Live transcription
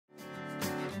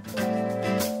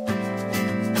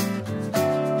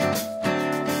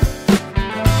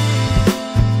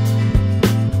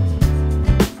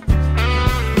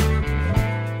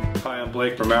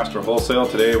RockMaster Wholesale.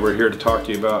 Today we're here to talk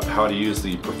to you about how to use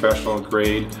the professional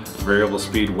grade variable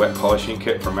speed wet polishing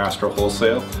kit from Master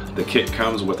Wholesale. The kit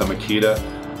comes with a Makita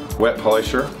wet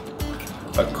polisher,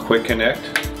 a quick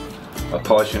connect, a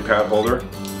polishing pad holder,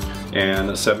 and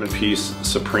a 7-piece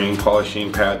Supreme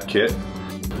polishing pad kit.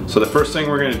 So the first thing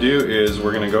we're going to do is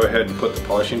we're going to go ahead and put the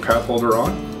polishing pad holder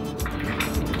on.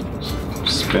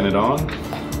 Spin it on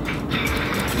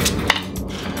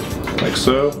like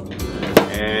so.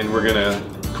 And we're gonna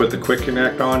put the quick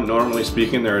connect on. Normally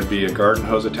speaking, there would be a garden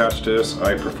hose attached to this.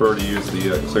 I prefer to use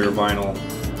the clear vinyl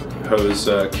hose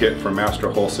kit from Master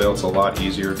Wholesale. It's a lot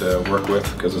easier to work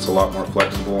with because it's a lot more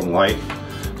flexible and light.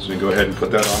 So we go ahead and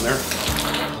put that on there.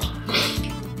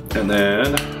 And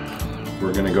then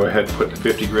we're gonna go ahead and put the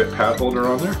 50 grit pad holder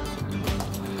on there.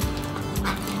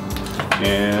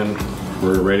 And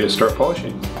we're ready to start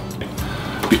polishing.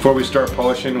 Before we start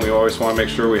polishing, we always want to make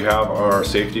sure we have our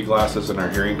safety glasses and our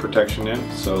hearing protection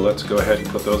in. So let's go ahead and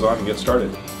put those on and get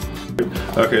started.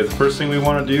 Okay, the first thing we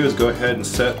want to do is go ahead and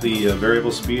set the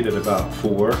variable speed at about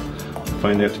 4. I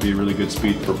find that to be a really good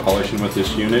speed for polishing with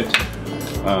this unit.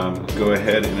 Go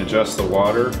ahead and adjust the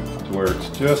water to where it's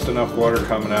just enough water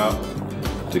coming out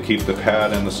to keep the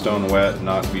pad and the stone wet and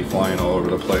not be flying all over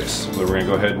the place. So we're going to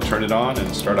go ahead and turn it on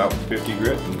and start out with 50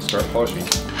 grit and start polishing.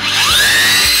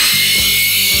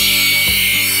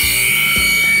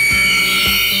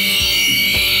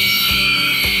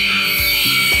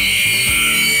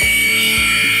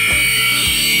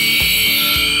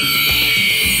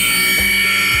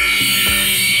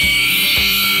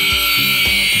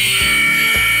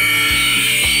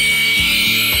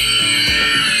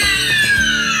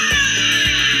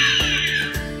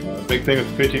 Big thing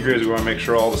with 50 grit is we want to make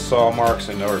sure all the saw marks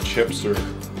and our chips are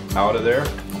out of there. And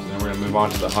then we're going to move on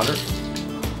to the 100.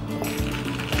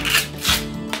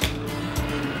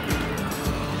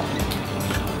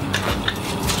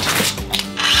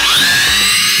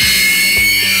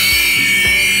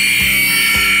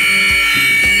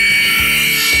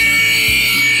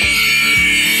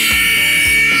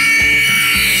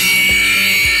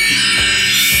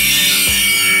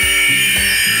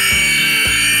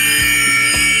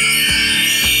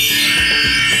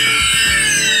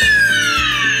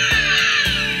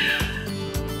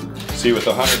 See, with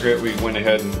the 100 grit, we went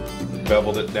ahead and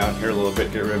beveled it down here a little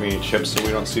bit, get rid of any chips so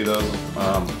we don't see those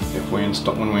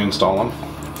when we install them.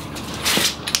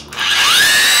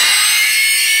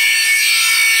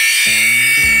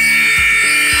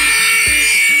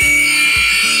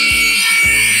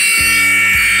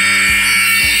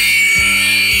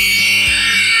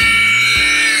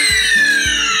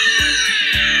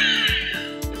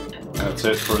 That's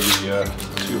it for the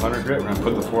 200 grit. We're going to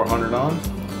put the 400 on.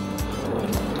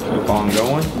 Keep on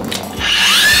going.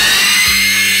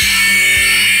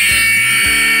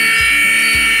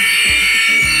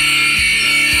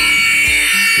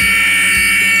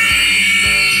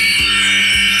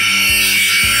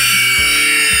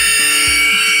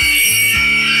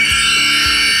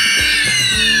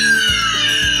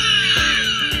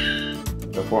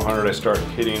 The 400 I start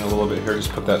hitting a little bit here,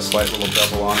 just put that slight little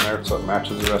bevel on there so it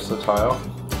matches the rest of the tile.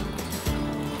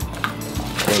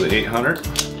 For the 800.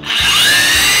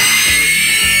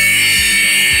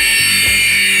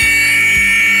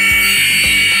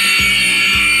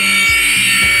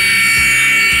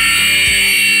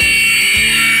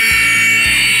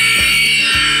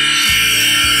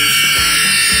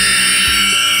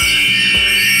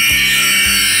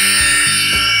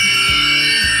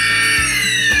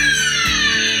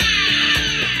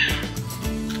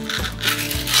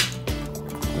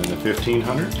 And the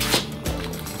 1500.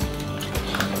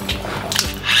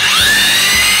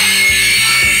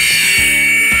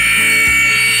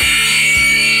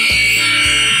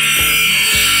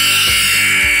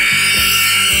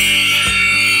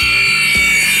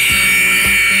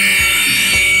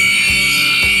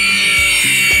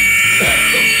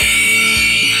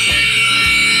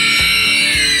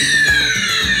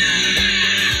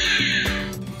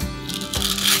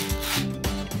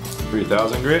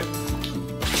 $3,000 grit.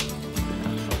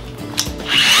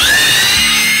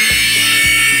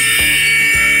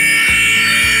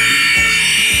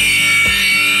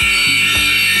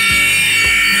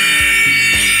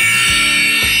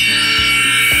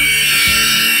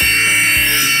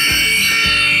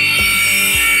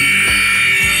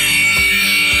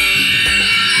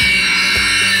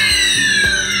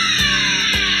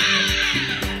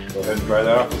 Go ahead and dry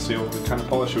that off and see what kind of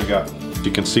polish we got.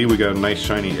 You can see we got a nice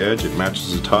shiny edge, it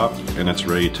matches the top, and it's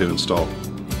ready to install.